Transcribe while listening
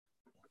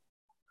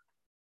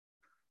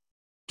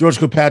George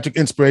Kilpatrick,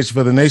 inspiration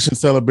for the nation,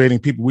 celebrating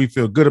people we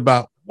feel good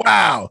about.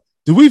 Wow.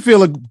 Do we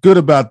feel good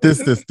about this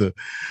sister?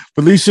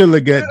 Felicia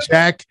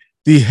Legette-Jack,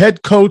 the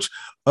head coach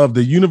of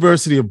the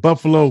University of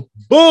Buffalo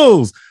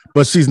Bulls,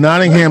 but she's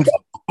Nottingham's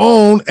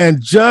own and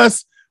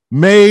just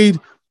made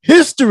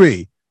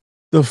history.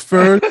 The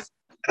first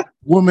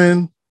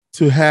woman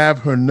to have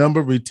her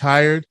number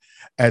retired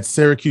at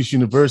Syracuse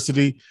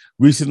University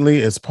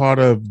recently as part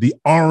of the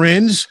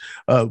Orange.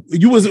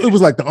 It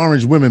was like the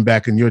Orange Women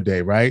back in your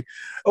day, right?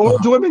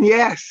 Orange Women,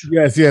 yes.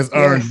 Yes,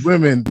 Orange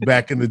Women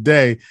back in the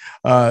day.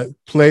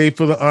 Played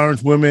for the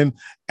Orange Women,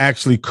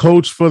 actually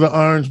coached for the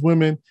Orange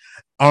Women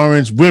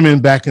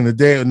back in the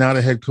day, now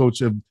the head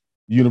coach of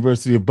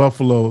University of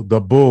Buffalo,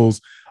 the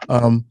Bulls.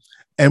 And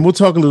we'll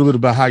talk a little bit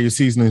about how your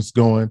season is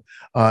going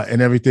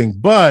and everything.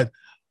 But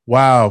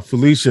wow,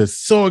 Felicia,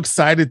 so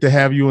excited to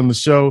have you on the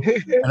show.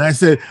 And I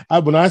said,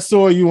 when I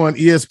saw you on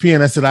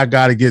ESPN, I said, I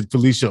got to get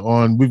Felicia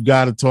on. We've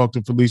got to talk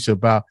to Felicia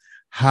about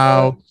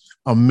how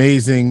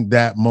amazing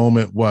that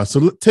moment was.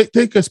 So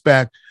take us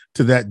back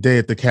to that day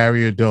at the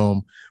Carrier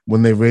Dome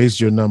when they raised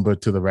your number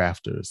to the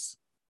rafters.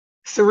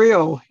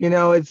 Surreal, it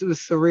was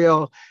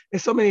surreal.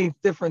 There's so many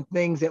different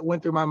things that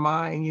went through my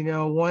mind.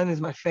 One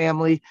is my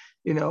family,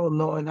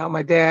 knowing how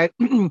my dad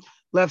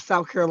left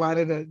South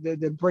Carolina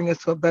to bring us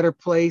to a better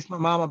place, my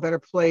mom a better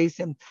place,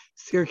 and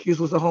Syracuse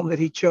was the home that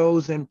he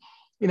chose. And,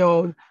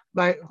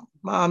 my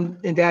mom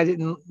and dad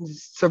didn't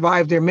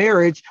survive their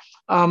marriage.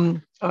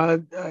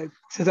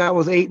 Since I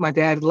was 8, my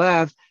dad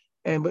left,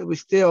 but we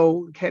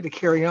still had to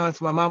carry on.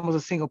 So my mom was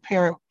a single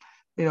parent,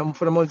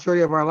 for the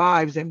majority of our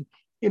lives. And,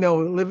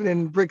 living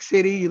in Brick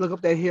City, you look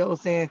up that hill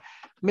saying,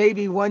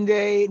 maybe one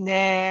day,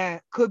 nah,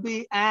 could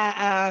be,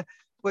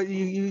 but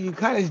you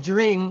kind of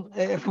dream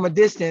from a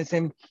distance,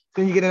 and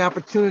then you get an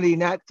opportunity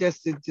not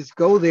just to just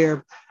go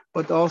there,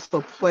 but to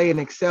also play and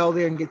excel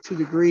there and get 2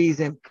 degrees.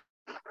 And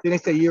then they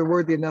say you're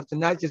worthy enough to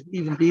not just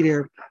even be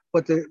there,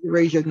 but to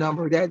raise your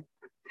number. That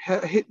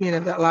hit me,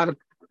 and a lot of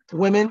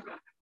women,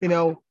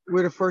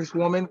 we're the first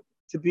woman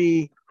to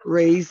be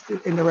raised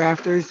in the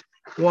rafters.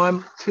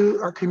 1, 2,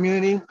 our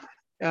community,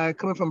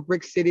 coming from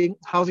Brick City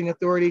Housing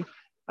Authority,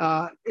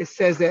 it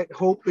says that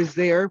hope is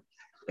there.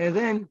 And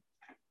then,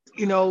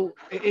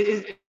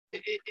 it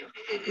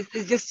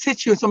just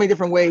sits you in so many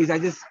different ways.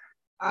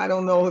 I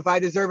don't know if I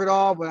deserve it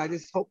all, but I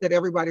just hope that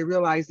everybody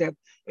realized that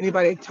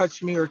anybody that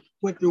touched me or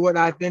went through what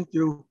I've been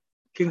through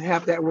can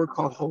have that word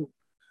called hope.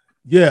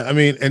 Yeah, I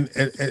mean,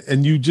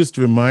 and you just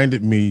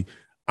reminded me.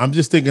 I'm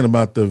just thinking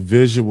about the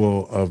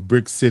visual of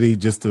Brick City.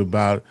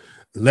 The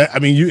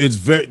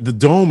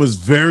dome is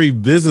very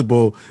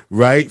visible,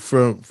 right,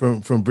 from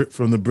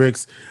the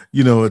bricks.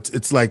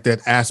 It's like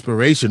that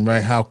aspiration,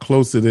 right? How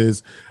close it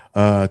is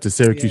to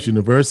Syracuse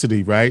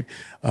University, right?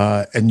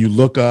 And you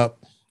look up.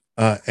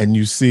 And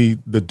you see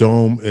the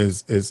dome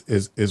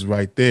is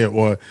right there,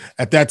 or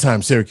at that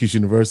time Syracuse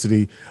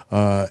University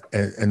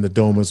and the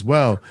dome as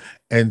well.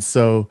 And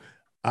so,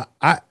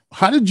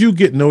 how did you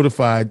get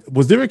notified?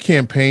 Was there a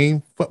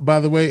campaign, by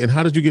the way? And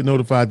how did you get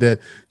notified that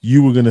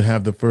you were going to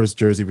have the first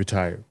jersey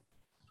retired?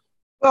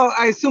 Well,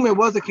 I assume it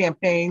was a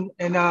campaign,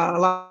 and a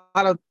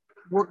lot of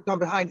work done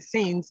behind the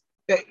scenes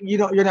that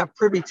you're not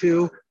privy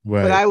to.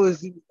 Right. But I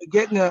was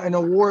getting an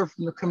award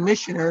from the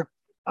commissioner.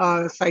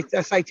 A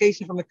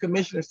citation from the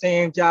commissioner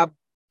saying job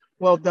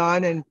well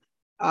done, and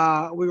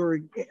we were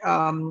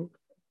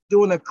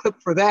doing a clip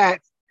for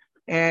that,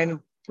 and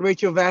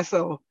Rachel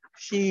Vasso,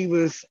 she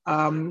was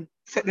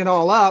setting it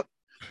all up,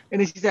 and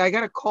then she said, I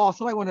got a call,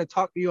 somebody wanted to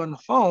talk to you on the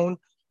phone.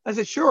 I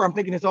said, sure. I'm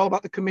thinking it's all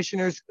about the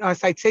commissioner's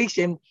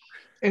citation,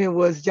 and it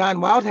was John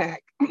Wildhack,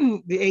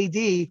 the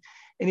AD,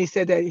 and he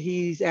said that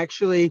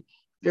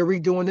they're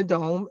redoing the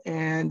dome,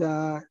 and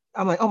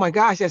I'm like, oh my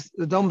gosh,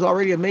 the dome's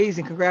already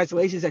amazing.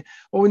 Congratulations. And,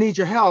 well, we need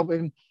your help,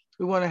 and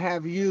we want to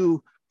have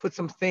you put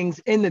some things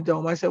in the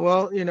dome. I said,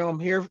 well, I'm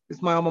here.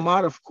 It's my alma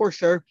mater. Of course,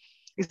 sir.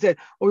 He said,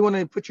 well, we want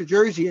to put your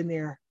jersey in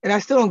there. And I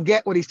still don't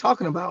get what he's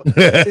talking about.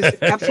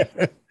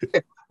 Absolutely.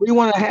 We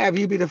want to have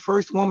you be the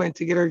first woman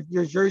to get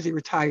your jersey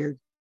retired.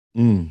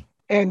 And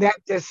that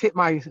just hit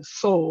my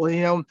soul.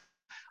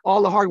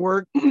 All the hard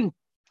work,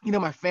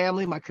 my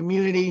family, my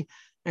community,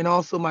 and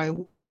also my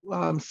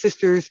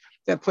sisters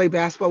that play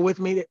basketball with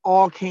me, they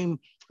all came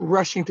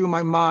rushing through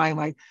my mind.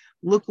 Like,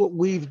 look what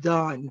we've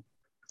done,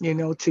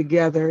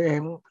 together,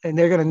 and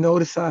they're going to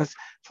notice us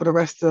for the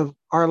rest of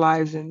our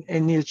lives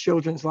and your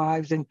children's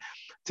lives. And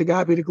to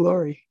God be the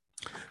glory.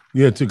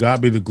 Yeah, to God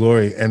be the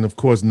glory. And of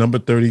course, number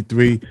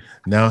 33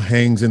 now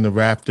hangs in the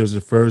rafters, the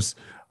first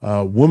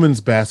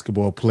women's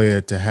basketball player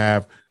to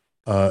have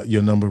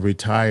your number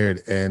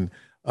retired. And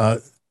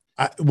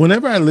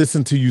whenever I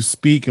listen to you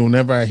speak and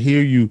whenever I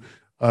hear you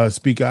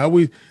speak,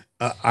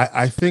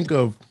 I think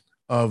of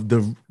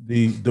the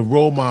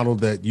role model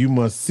that you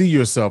must see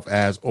yourself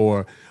as,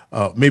 or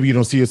maybe you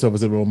don't see yourself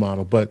as a role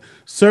model, but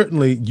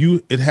certainly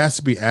it has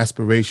to be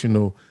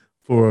aspirational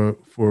for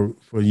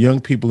young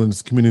people in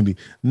this community,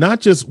 not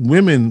just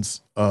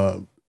women's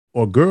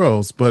or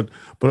girls, but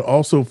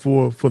also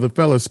for the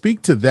fellas.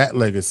 Speak to that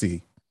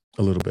legacy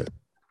a little bit.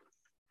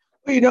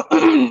 Well,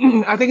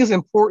 I think it's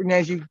important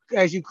as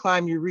you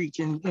climb, you reach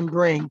and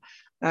bring.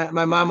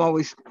 My mom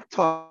always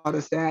taught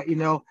us that,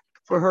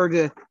 for her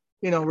to,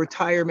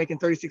 retire making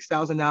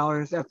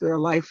 $36,000 after her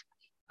life,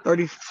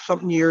 30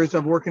 something years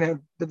of working at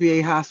the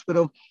VA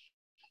hospital.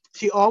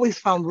 She always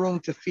found room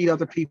to feed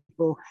other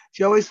people.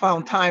 She always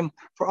found time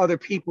for other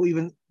people,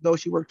 even though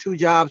she worked two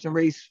jobs and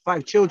raised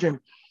five children.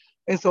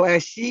 And so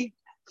as she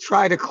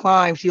tried to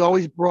climb, she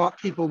always brought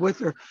people with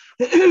her.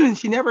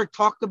 She never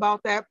talked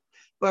about that,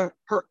 but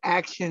her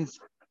actions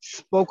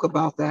spoke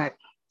about that.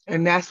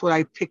 And that's what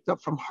I picked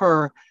up from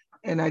her.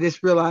 And I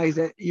just realized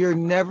that you're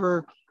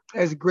never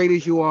as great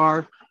as you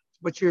are,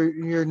 but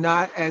you're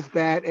not as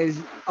bad as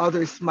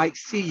others might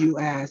see you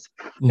as.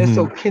 And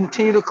so Hmm.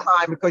 continue to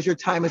climb because your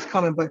time is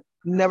coming, but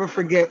never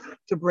forget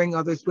to bring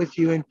others with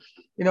you. And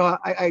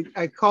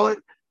I call it,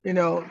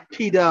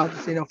 P Dubs,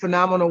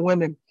 phenomenal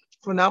women.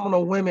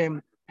 Phenomenal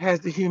women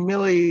has the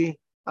humility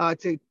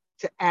to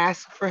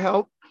ask for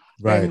help,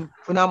 Right. and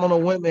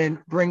phenomenal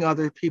women bring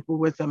other people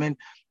with them, and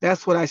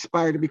that's what I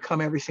aspire to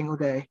become every single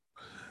day.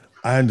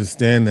 I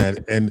understand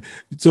that, and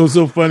it's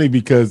so funny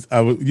because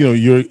I was,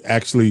 you're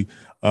actually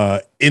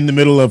in the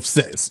middle of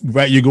sex,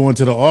 right? You're going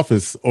to the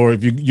office, or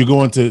if you're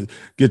going to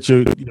get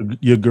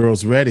your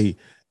girls ready,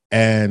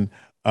 and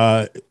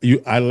I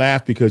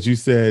laughed because you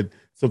said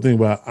something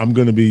about I'm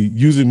going to be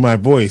using my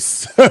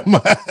voice.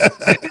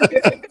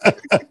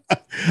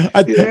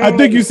 I Yeah.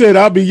 think you said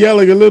I'll be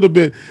yelling a little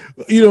bit.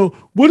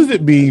 What does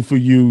it mean for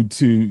you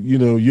to,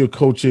 you're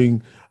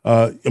coaching?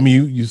 I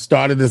mean, you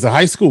started as a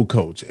high school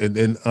coach and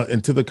then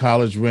into the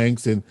college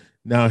ranks, and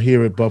now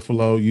here at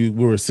Buffalo, you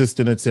were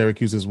assistant at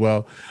Syracuse as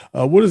well.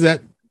 What does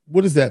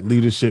that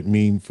leadership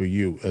mean for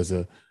you as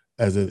a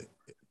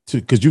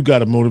because you got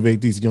to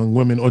motivate these young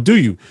women, or do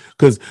you?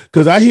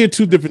 Because I hear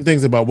two different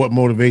things about what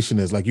motivation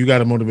is. Like you got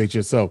to motivate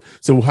yourself.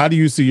 So how do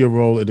you see your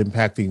role in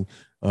impacting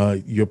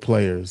your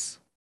players?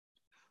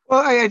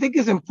 Well, I think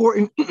it's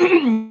important.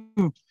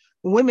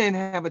 Women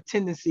have a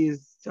tendency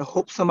is to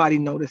hope somebody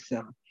notice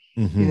them.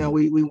 Hmm.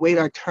 We wait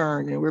our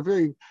turn, and we're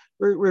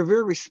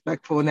very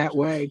respectful in that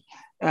way.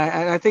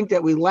 And I think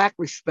that we lack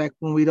respect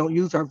when we don't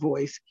use our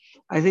voice.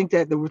 I think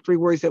that the three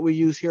words that we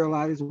use here a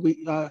lot is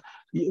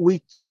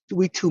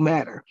we too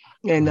matter,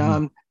 and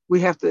Hmm. we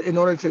have to, in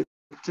order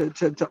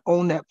to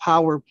own that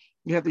power.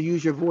 You have to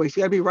use your voice.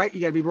 You got to be right.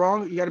 You got to be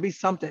wrong. You got to be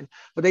something.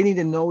 But they need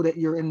to know that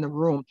you're in the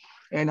room.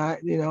 And I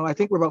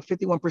think we're about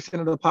 51%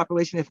 of the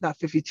population, if not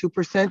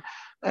 52%.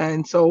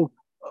 And so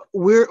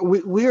we're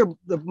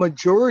the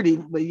majority,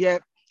 but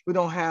yet we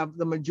don't have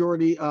the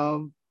majority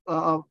of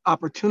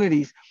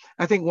opportunities.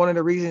 I think one of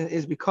the reasons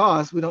is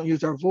because we don't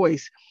use our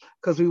voice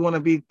because we want to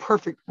be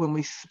perfect when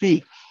we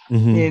speak,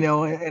 Hmm.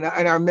 and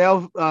our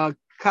male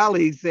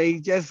colleagues, they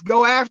just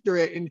go after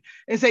it and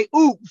say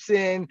oops,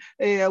 and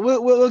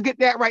we'll get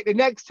that right the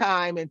next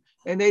time, and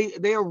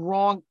they are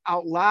wrong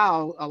out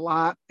loud a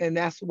lot, and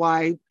that's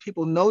why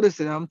people notice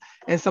them,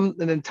 and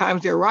the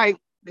times they're right,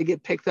 they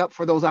get picked up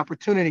for those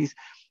opportunities.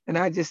 And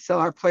I just tell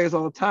our players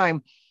all the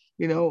time,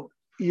 you know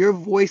your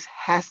voice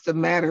has to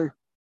matter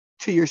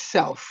to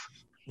yourself.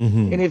 And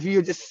Hmm. if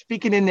you're just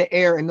speaking in the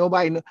air and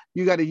nobody,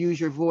 you got to use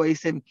your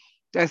voice. And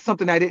that's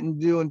something I didn't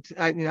do. And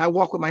I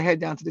walk with my head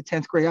down to the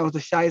 10th grade. I was the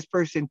shyest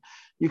person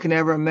you can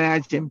ever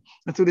imagine.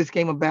 And through this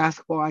game of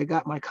basketball, I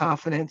got my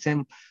confidence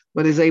and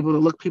but is able to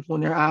look people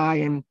in their eye.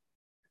 And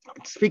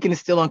speaking is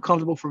still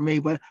uncomfortable for me,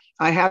 but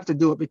I have to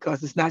do it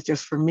because it's not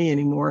just for me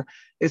anymore.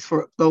 It's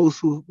for those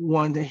who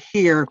want to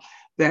hear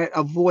that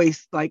a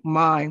voice like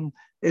mine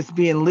is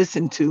being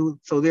listened to.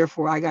 So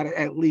therefore, I got to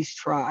at least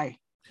try.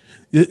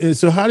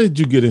 So how did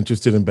you get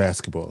interested in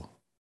basketball?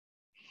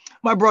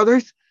 My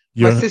brothers,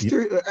 my You're,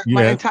 sister,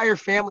 my yeah. entire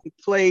family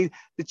played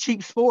the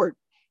cheap sport.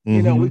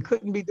 We Hmm.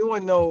 couldn't be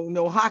doing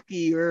no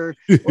hockey or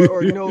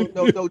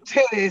no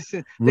tennis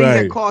and things that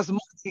Right. cost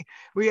money.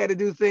 We had to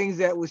do things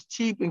that was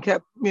cheap and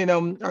kept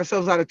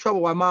ourselves out of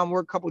trouble. My mom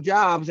worked a couple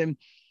jobs, and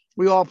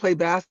we all played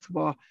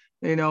basketball.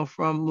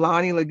 From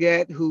Lonnie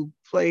Leggett, who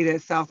played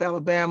at South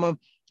Alabama,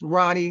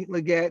 Ronnie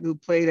Leggett, who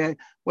played at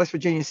West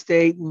Virginia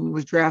State and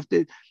was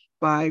drafted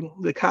by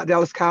the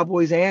Dallas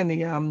Cowboys and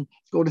the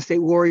Golden State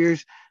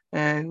Warriors.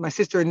 And my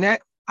sister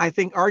Annette, I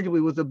think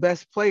arguably was the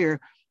best player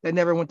that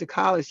never went to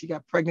college. She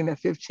got pregnant at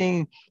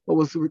 15, but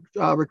was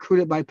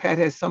recruited by Pat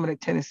Head Summit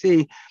at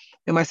Tennessee.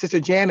 And my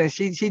sister Janice,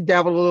 she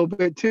dabbled a little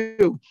bit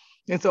too.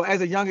 And so, as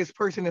the youngest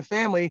person in the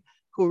family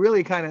who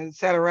really kind of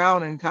sat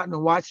around and kind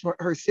of watched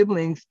her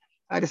siblings,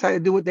 I decided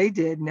to do what they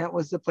did, and that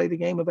was to play the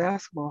game of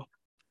basketball.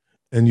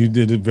 And you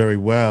did it very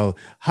well.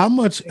 How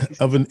much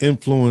of an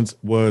influence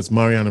was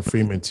Mariana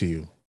Freeman to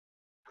you?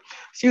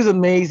 She was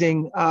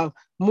amazing.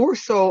 More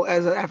so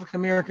as an African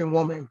American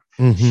woman.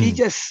 She Hmm.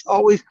 just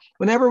always,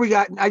 whenever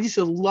I used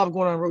to love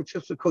going on road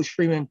trips with Coach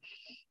Freeman,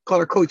 call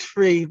her Coach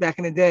Free back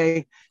in the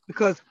day,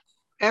 because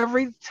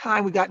every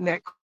time we got in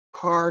that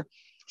car,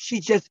 she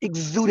just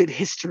exuded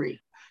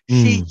history.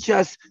 She Mm.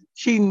 just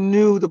she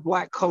knew the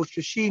Black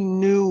culture. She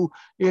knew,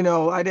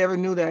 I never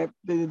knew that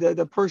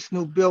the person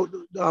who built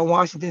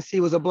Washington D.C.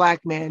 was a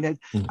Black man. That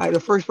the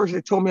first person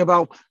that told me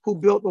about who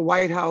built the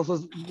White House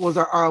was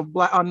our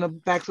black, on the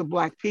backs of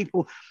Black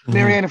people,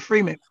 Marianna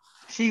Freeman.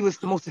 She was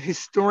the most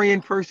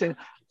historian person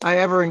I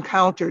ever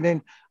encountered.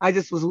 And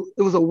it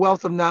was a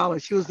wealth of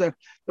knowledge. She was the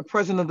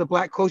president of the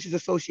Black Coaches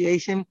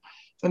Association.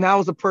 And I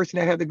was the person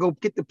that had to go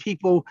get the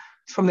people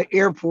from the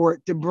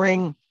airport to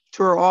bring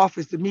to her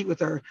office to meet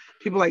with her.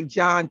 People like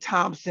John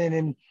Thompson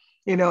and,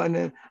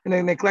 and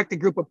a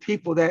neglected group of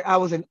people that I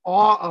was in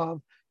awe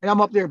of. And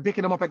I'm up there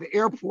picking them up at the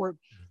airport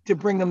to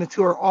bring them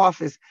to her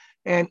office.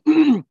 And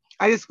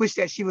I just wish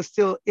that she was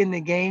still in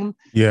the game,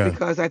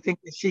 because I think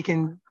that she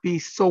can be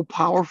so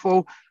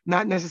powerful,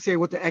 not necessarily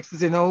with the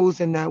X's and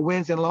O's and the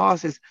wins and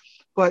losses,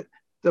 but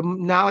the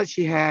knowledge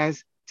she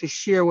has to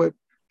share with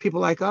people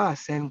like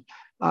us. And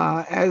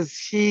as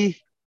she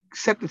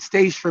set the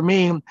stage for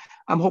me,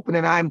 I'm hoping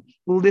that I'm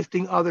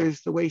lifting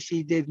others the way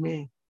she did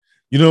me.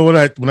 You know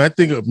what? When I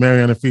think of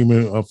Marianna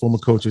Freeman, a former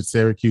coach at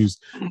Syracuse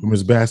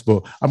women's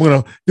basketball,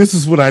 this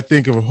is what I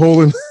think of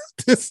holding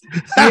this.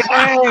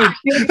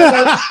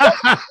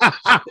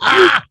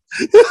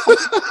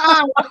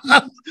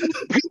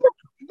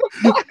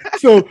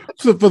 So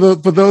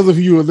for those of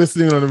you who are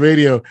listening on the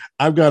radio,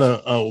 I've got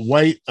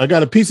I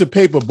got a piece of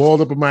paper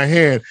balled up in my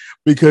hand,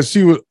 because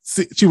she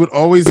would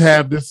always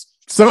have this.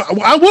 So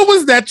what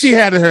was that she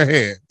had in her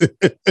hand?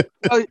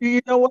 You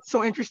know what's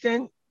so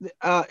interesting?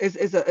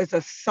 It's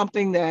a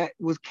something that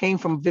came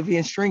from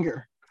Vivian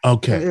Stringer.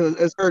 Okay,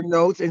 it's her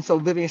notes, and so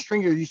Vivian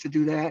Stringer used to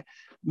do that.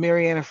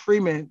 Marianna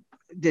Freeman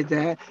did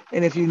that,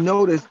 and if you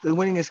notice, the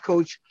winningest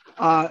coach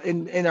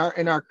in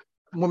our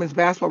women's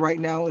basketball right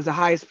now is the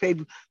highest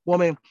paid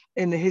woman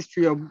in the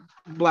history of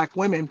Black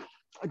women,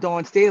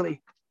 Dawn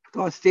Staley.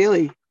 Dawn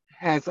Staley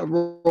has a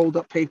rolled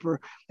up paper,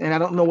 and I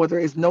don't know whether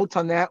it's notes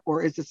on that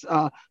or is it's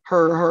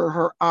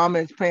her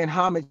homage, paying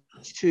homage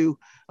to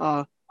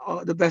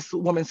the best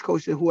women's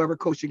coach, whoever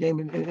coached the game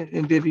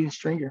in Vivian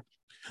Stringer.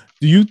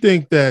 Do you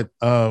think that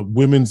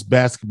women's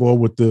basketball,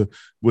 with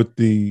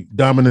the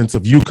dominance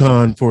of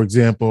UConn, for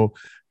example,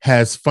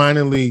 has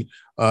finally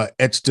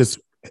etched us?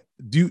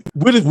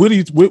 What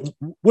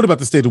about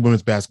the state of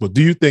women's basketball?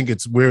 Do you think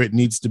it's where it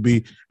needs to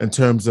be in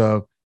terms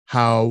of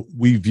how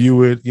we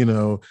view it?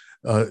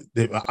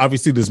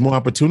 Obviously there's more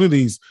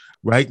opportunities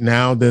right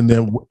now than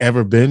there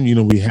ever been.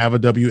 We have a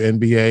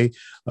WNBA.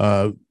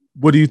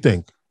 What do you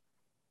think?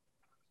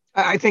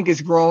 I think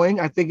it's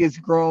growing. I think it's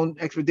grown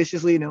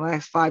expeditiously in the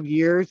last 5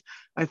 years.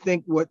 I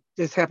think what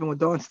just happened with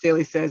Dawn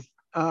Staley says,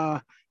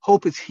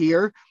 hope is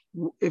here.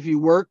 If you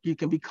work, you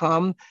can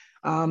become.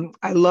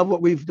 I love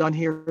what we've done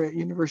here at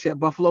University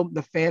at Buffalo.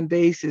 The fan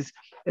base is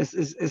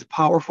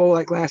powerful.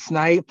 Like last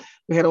night,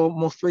 we had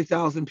almost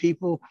 3,000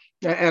 people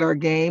at our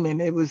game,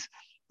 and it was,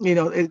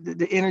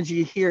 the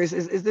energy here is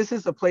this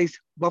is a place.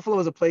 Buffalo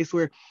is a place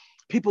where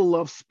people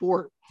love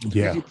sport.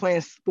 Yeah. If you're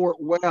playing sport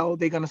well,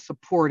 they're going to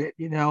support it.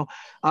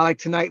 Like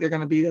tonight, they're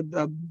going to be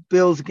a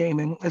Bills game,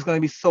 and it's going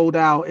to be sold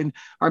out, and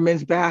our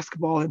men's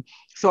basketball. And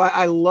so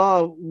I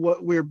love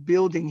what we're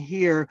building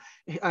here,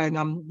 and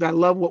I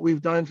love what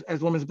we've done as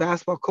women's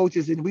basketball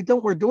coaches. And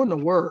we're doing the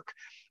work,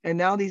 and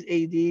now these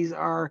ADs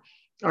are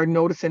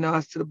noticing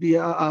us to be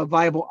a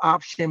viable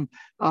option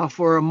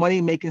for a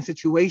money-making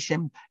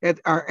situation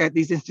at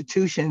these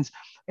institutions.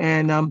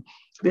 And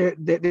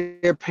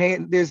they're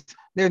paying.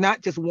 They're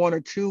not just one or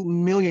two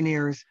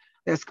millionaires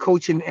that's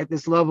coaching at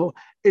this level.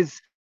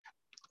 It's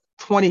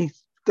 20,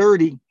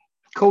 30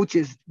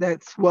 coaches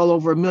that's well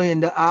over $1 million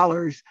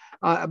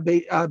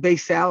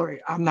base salary.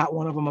 I'm not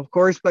one of them, of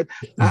course, but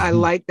I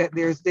like that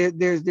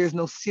there's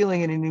no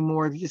ceiling in it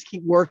anymore. If you just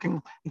keep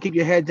working and keep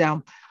your head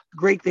down,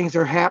 great things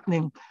are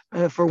happening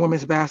for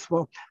women's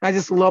basketball. I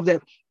just love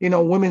that,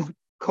 women's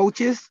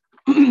coaches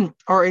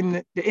are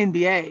in the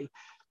NBA.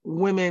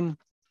 Women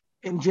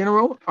in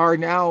general are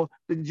now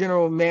the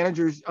general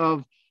managers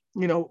of,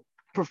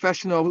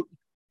 professional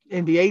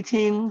NBA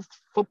teams,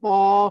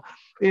 football,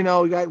 you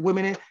got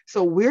women in.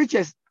 So we're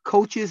just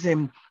coaches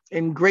and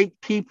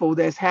great people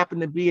that's happen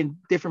to be in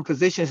different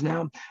positions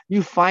now.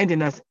 You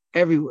finding us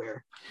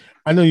everywhere.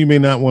 I know you may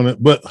not want to,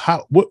 but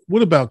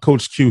what about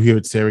Coach Q here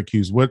at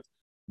Syracuse?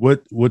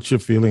 What's your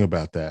feeling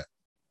about that?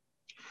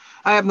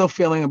 I have no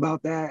feeling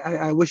about that.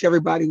 I wish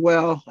everybody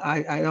well.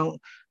 I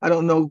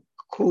don't know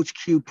Coach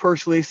Q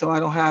personally, so I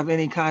don't have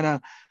any kind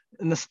of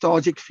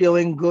nostalgic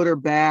feeling, good or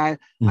bad.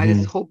 Mm-hmm. I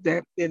just hope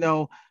that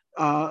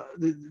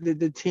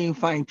the team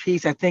find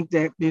peace. I think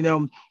that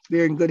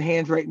they're in good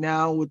hands right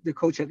now with the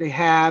coach that they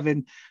have,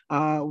 and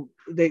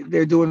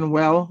they're doing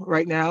well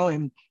right now.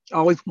 And I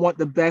always want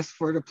the best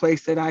for the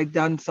place that I've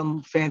done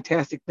some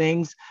fantastic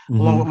things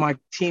along with my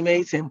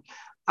teammates, and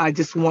I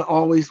just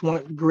always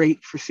want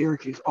great for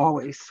Syracuse.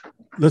 Always.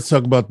 Let's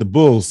talk about the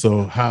Bulls.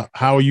 So how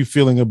are you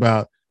feeling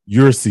about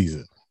your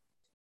season?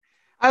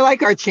 I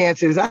like our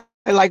chances. I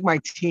like my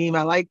team.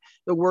 I like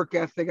the work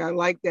ethic. I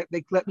like that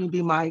they let me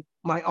be my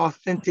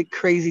authentic,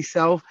 crazy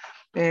self.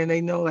 And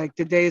they know like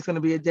today is going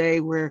to be a day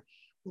where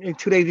And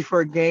 2 days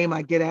before a game,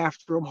 I get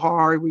after them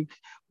hard. We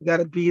got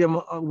to beat them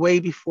way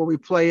before we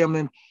play them.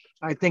 And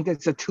I think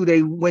it's a 2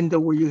 day window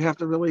where you have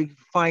to really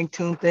fine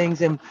tune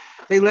things. And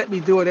they let me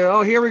do it. They're,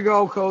 oh, here we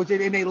go, coach.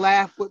 And they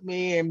laugh with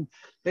me and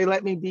they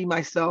let me be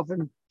myself.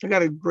 And I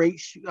got a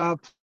great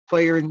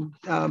player in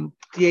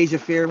Deasia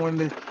Fair, one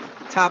of the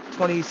top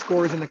 20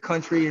 scorers in the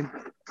country. And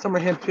Summer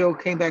Hemphill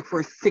came back for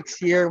a 6th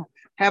year.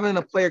 Having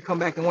a player come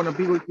back and want to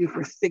be with you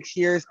for 6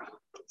 years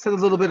says a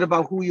little bit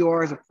about who you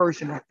are as a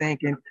person, I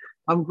think. And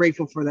I'm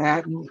grateful for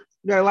that. And we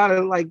got a lot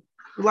of like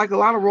a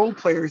lot of role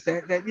players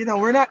that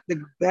we're not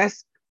the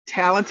best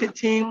talented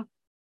team,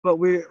 but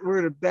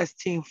we're the best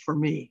team for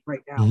me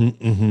right now.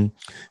 Mm-hmm, mm-hmm.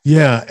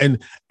 Yeah, and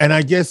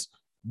I guess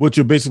what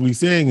you're basically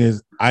saying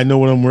is I know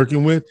what I'm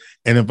working with,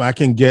 and if I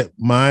can get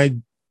my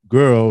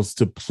girls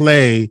to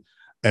play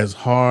as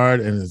hard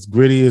and as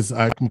gritty as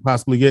I can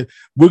possibly get,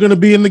 we're going to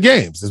be in the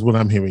games. Is what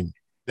I'm hearing.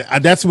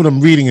 That's what I'm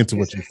reading into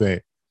what you're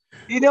saying.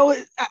 Let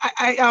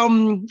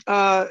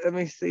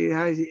me see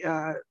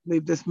how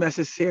leave this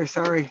message here.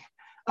 Sorry.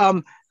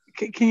 Can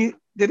you?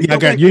 Did it I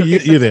got you.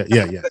 You're there.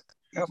 Yeah.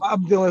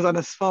 I'm doing this on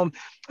this phone.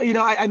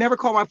 I never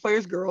call my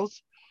players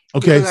girls.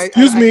 Okay.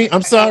 Excuse me.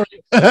 I'm sorry.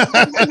 But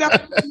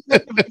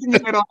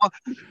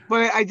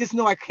I just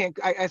know I can't.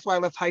 That's why I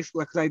left high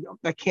school, because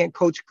I can't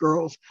coach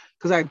girls,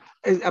 because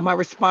my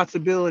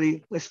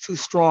responsibility is too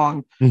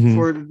strong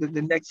for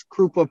the next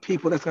group of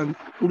people that's going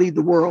to lead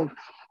the world.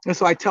 And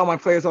so I tell my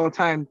players all the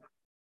time,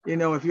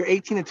 if you're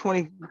 18 to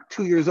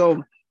 22 years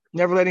old,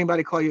 never let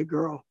anybody call you a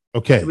girl.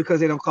 Okay.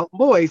 Because they don't call them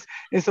boys.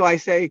 And so I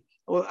say,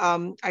 well,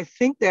 I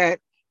think that,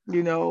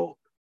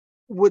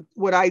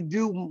 what I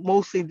do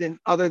mostly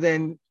other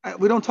than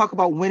we don't talk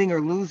about winning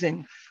or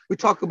losing. We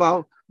talk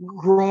about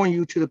growing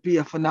you to be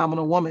a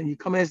phenomenal woman. You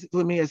come with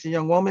me as a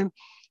young woman.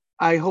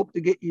 I hope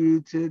to get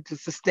you to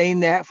sustain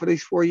that for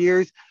these 4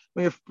 years.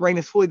 When your brain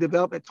is fully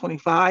developed at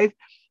 25,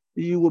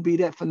 you will be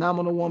that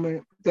phenomenal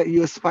woman that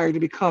you aspire to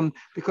become,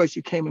 because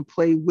you came and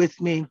played with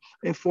me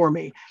and for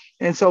me.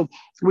 And so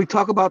we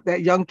talk about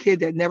that young kid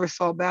that never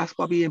saw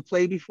basketball being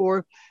played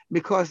before.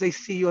 Because they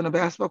see you on a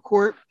basketball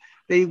court,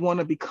 they want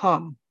to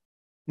become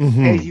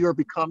as you're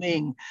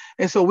becoming.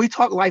 And so we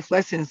talk life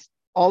lessons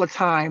all the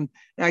time.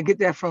 And I get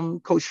that from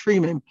Coach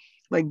Freeman.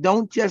 Like,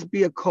 don't just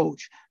be a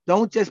coach.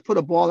 Don't just put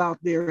a ball out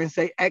there and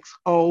say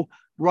XO,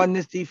 run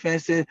this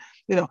defense. And,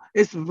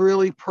 it's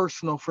really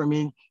personal for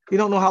me. You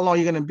don't know how long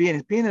you're going to be in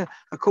it. Being a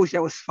coach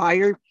that was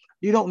fired,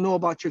 you don't know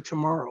about your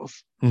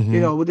tomorrows.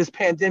 With this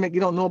pandemic,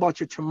 you don't know about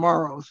your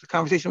tomorrows. The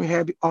conversation we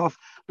had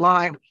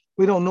offline,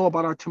 we don't know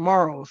about our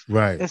tomorrows.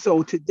 Right. And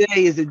so today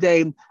is the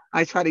day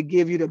I try to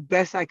give you the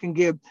best I can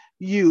give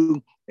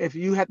you. If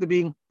you have to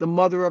be the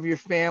mother of your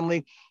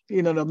family,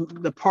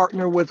 the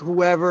partner with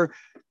whoever,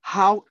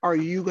 how are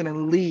you going to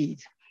lead?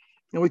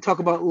 And we talk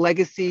about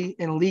legacy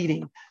and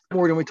leading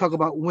more than we talk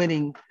about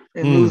winning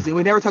and losing.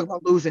 We never talk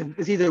about losing.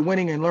 It's either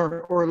winning and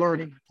learning or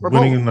learning.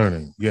 Winning and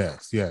learning.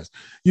 Yes.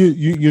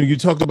 You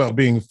talked about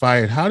being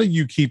fired. How do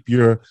you keep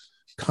your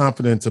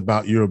confidence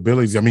about your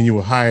abilities? I mean, you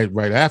were hired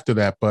right after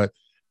that, but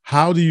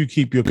how do you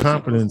keep your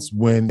confidence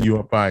when you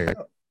are fired?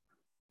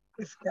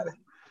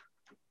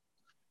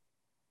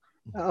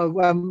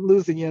 I'm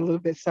losing you a little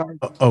bit. Sorry.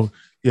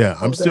 Yeah,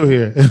 I'm still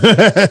here.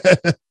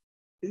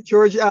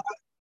 George,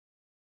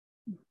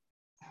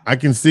 I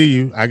can see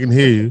you. I can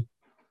hear you.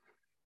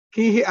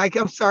 Can you hear?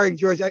 I'm sorry,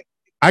 George.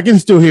 I can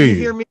still hear you.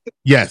 Hear me?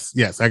 Yes,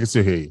 I can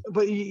still hear you.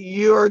 But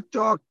you're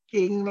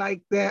talking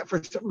like that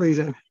for some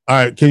reason. All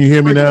right, can you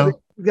hear me now?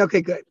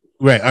 Okay, good.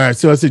 Right. All right.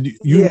 So I said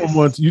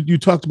you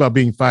talked about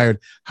being fired.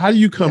 How do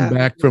you come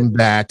back from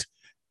that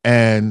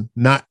and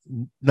not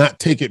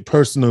take it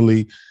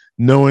personally,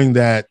 knowing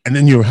that, and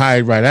then you're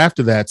hired right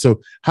after that?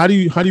 So how do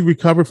you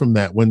recover from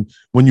that when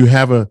you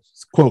have a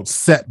quote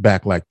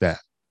setback like that?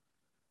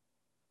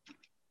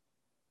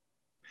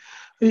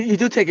 You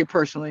do take it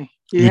personally.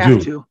 You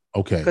have to.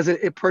 Okay. Because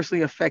it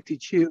personally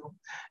affected you.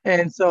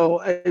 And so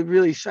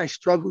I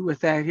struggled with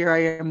that. Here I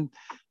am.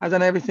 I've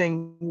done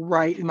everything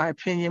right, in my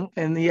opinion,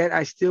 and yet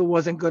I still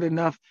wasn't good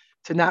enough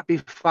to not be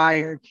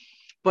fired.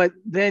 But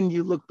then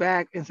you look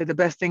back and say the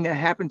best thing that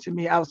happened to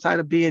me outside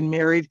of being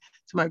married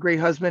to my great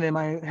husband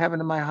and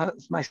having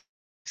my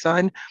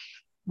son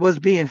was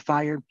being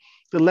fired.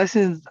 The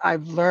lessons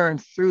I've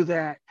learned through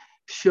that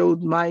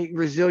showed my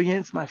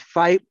resilience, my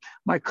fight,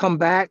 my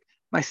comeback,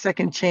 my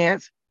second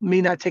chance,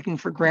 me not taking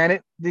for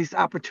granted these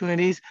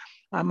opportunities.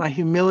 My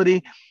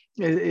humility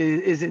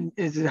is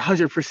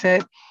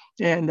 100%.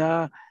 And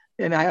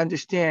I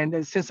understand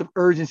the sense of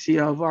urgency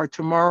of our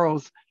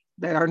tomorrows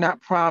that are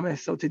not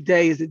promised. So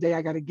today is the day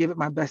I got to give it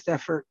my best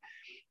effort.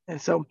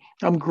 And so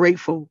I'm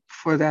grateful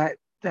for that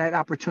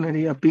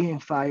opportunity of being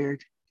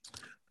fired.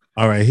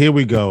 All right, here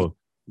we go.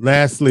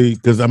 Lastly,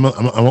 because I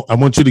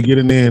want you to get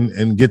in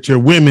and get your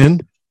women.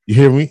 You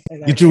hear me?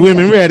 Get your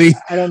women ready.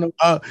 I don't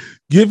know.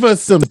 Give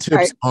us some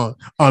tips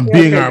on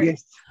being our.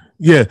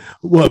 Yeah,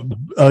 well,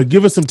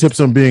 give us some tips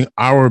on being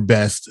our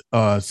best,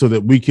 so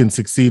that we can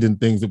succeed in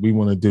things that we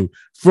want to do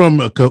from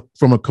a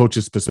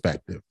coach's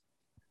perspective.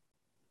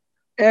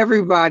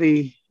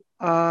 Everybody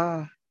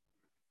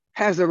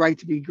has the right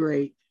to be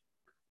great.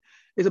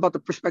 It's about the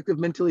perspective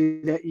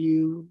mentally that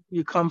you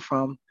come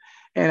from.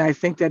 And I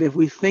think that if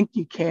we think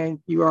you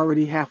can, you're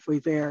already halfway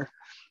there.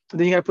 So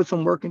then you got to put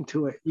some work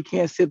into it. You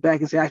can't sit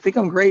back and say, I think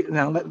I'm great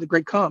now, let the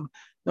great come.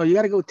 No, you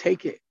got to go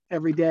take it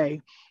every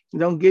day.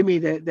 Don't give me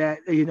that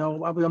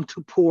I'm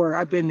too poor.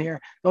 I've been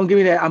there. Don't give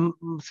me that I'm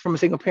from a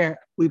single parent.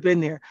 We've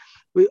been there.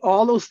 We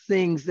all those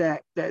things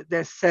that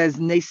says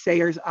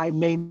naysayers I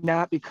may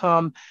not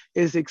become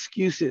is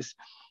excuses.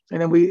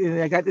 And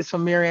I got this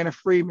from Mariana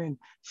Freeman.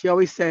 She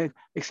always said,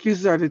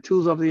 excuses are the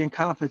tools of the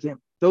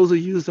incompetent. Those who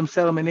use them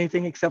settle in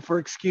anything except for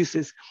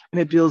excuses, and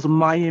it builds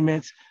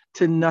monuments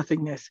to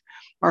nothingness.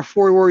 Our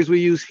four words we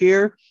use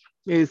here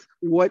is,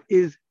 what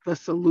is the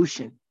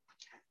solution?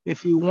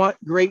 If you want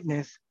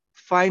greatness,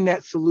 find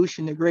that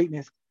solution to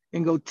greatness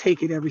and go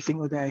take it every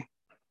single day.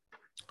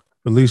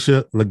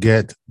 Felicia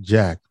Leggett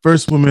Jack,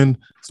 first women's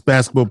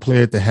basketball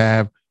player to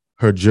have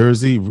her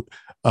jersey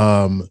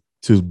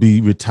to be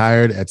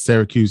retired at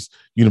Syracuse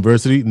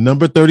University.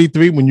 Number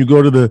 33, when you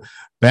go to the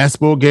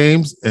basketball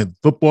games and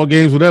football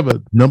games,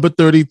 whatever, number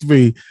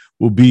 33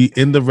 will be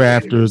in the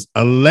rafters,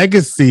 a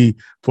legacy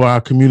for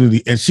our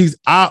community. And she's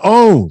our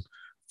own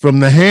from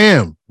the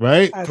Ham,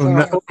 right? When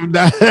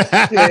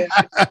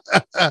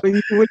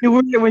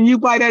you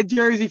buy that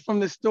jersey from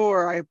the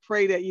store, I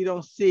pray that you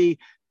don't see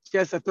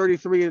just a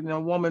 33 and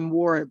a woman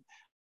wore it.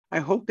 I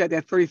hope that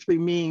 33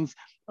 means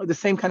the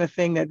same kind of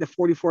thing that the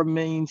 44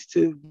 means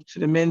to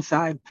the men's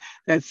side,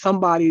 that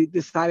somebody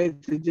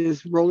decided to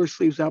just roll her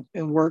sleeves up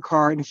and work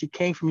hard. And she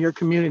came from your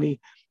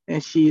community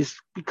and she is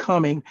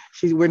becoming,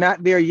 we're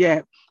not there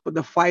yet, but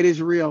the fight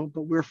is real,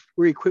 but we're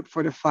equipped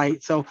for the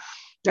fight. So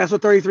that's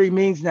what 33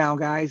 means now,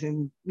 guys.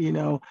 And,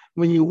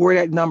 when you wear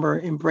that number,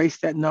 embrace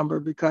that number,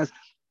 because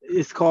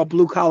it's called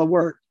blue collar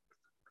work.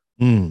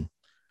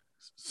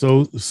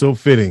 So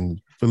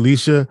fitting.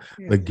 Felicia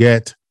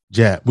Leggett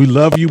Jack. We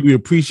love you. We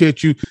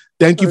appreciate you.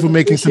 Thank you for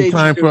making some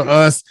time for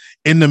us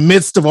in the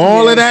midst of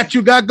all of that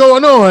you got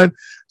going on.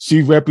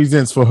 She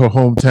represents for her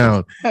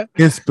hometown.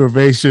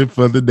 Inspiration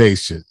for the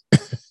nation.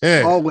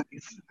 Always.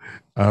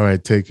 All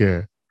right. Take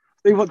care.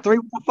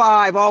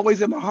 315,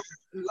 always in my heart.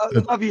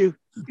 Love you.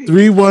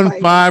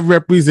 315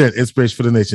 represent Inspiration for the nation.